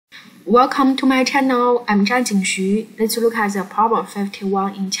Welcome to my channel. I'm Zhang Jingxu. Let's look at the problem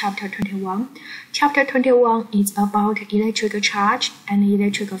 51 in chapter 21. Chapter 21 is about electric charge and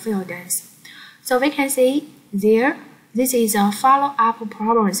electric field density. So we can see there, this is a follow-up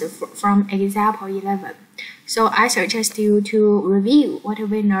problems from example 11. So I suggest you to review what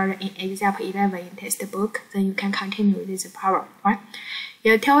we learned in example 11 in textbook, then you can continue this problem, right?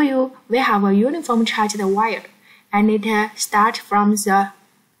 It tells you we have a uniform charged wire, and it starts from the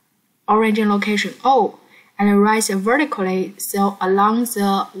origin location O and rise vertically so along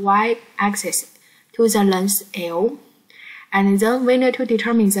the y-axis to the length L. And then we need to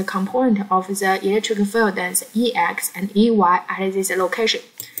determine the component of the electric field density EX and EY at this location.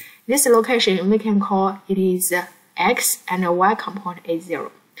 This location we can call it is X and the Y component is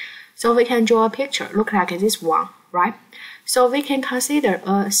 0. So we can draw a picture look like this one, right? So we can consider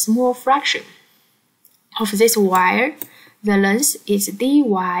a small fraction of this wire. The length is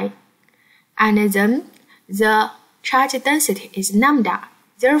dy, and then the charge density is lambda.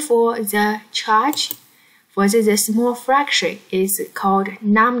 Therefore, the charge for this small fraction is called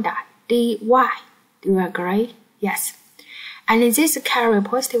lambda dy. Do you agree? Yes. And this carry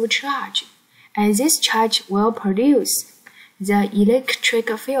positive charge, and this charge will produce the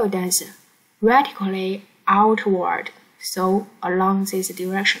electric field density radically outward, so along this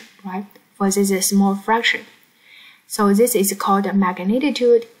direction, right? For this small fraction. So this is called the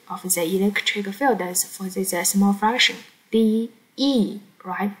magnitude of the electric field density for this small fraction, dE,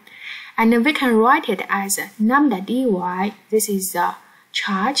 right? And we can write it as lambda dy. This is the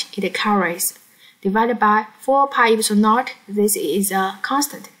charge it carries, divided by 4 pi epsilon naught. This is a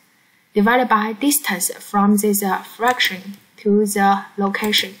constant, divided by distance from this fraction to the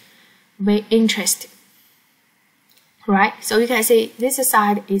location we interested, right? So you can see this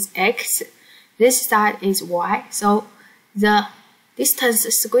side is x, this side is y. So the distance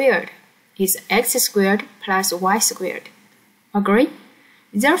squared is x squared plus y squared. Agree?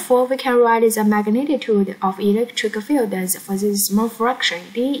 Therefore, we can write the magnitude of electric field density for this small fraction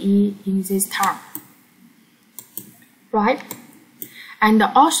dE in this term, right? And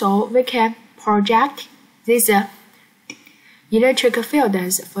also, we can project this electric field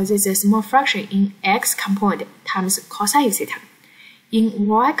density for this small fraction in x component times cosine theta, in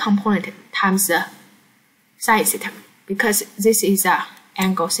y component times sine theta, because this is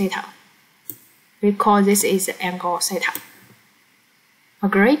angle theta. We call this is angle theta.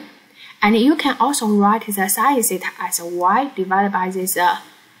 Agree? And you can also write the sine theta as y divided by this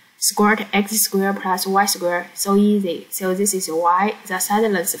squared x squared plus y squared. So easy. So this is y. The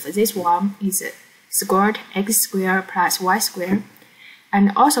side length for this one is squared x squared plus y squared.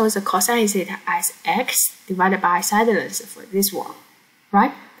 And also the cosine theta as x divided by side length for this one,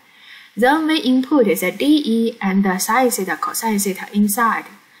 right? Then we input the dE and the sine theta cosine theta inside.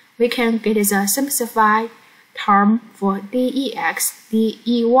 We can get the simplified term for dEx,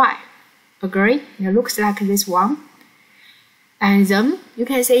 dEy. Agree? It looks like this one. And then you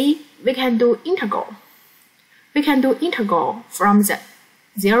can see we can do integral. We can do integral from the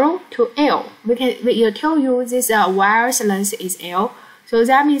 0 to L. We'll tell you this wire's length is L. So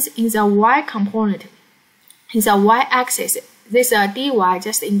that means in the y component, in the y-axis, this dy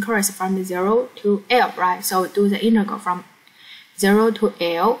just increases from 0 to L, right? So do the integral from 0 to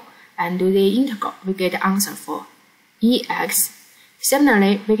L and do the integral. We get the answer for Ex.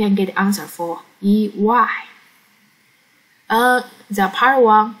 Similarly, we can get the answer for Ey. The part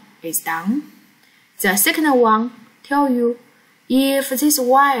 1 is done. The second one tell you if this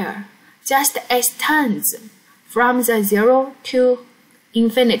wire just extends from the 0 to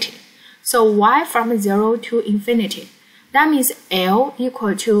infinity. So y from 0 to infinity. That means L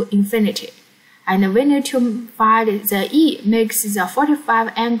equal to infinity. And we need to find the E makes the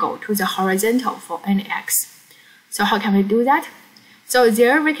 45 angle to the horizontal for any x. So how can we do that? So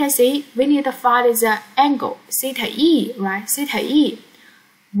there we can see we need to find the angle theta E, right? Theta E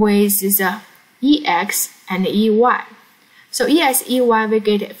with the Ex and Ey. So Ex, Ey we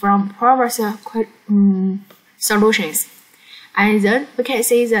get it from previous solutions. And then we can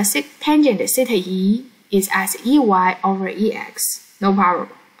see the tangent theta E is as Ey over Ex. No problem.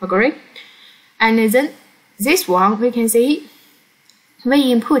 Agree? And then this one we can see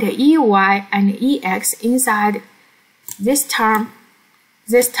we input Ey and Ex inside this term.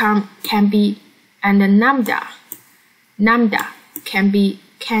 This term can be, and lambda can be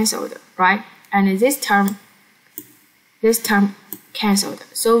cancelled, right? And this term cancelled.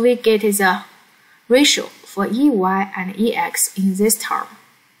 So we get the ratio for Ey and Ex in this term.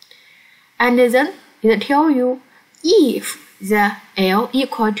 And then it tells you if the L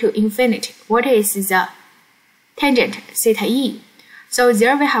equal to infinity, what is the tangent theta E? So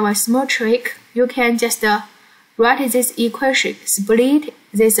there we have a small trick. You can just write this equation, split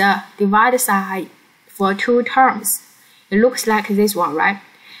this divide side for two terms. It looks like this one, right?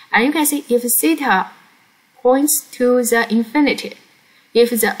 And you can see if theta points to the infinity, if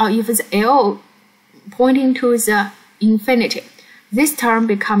the L pointing to the infinity, this term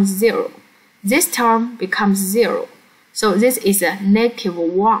becomes 0. This term becomes 0. So this is a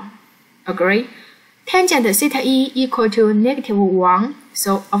 -1. Agree? Tangent theta E equal to -1.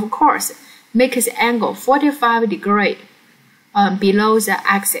 So of course, make the angle 45 degrees below the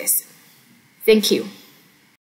axis. Thank you.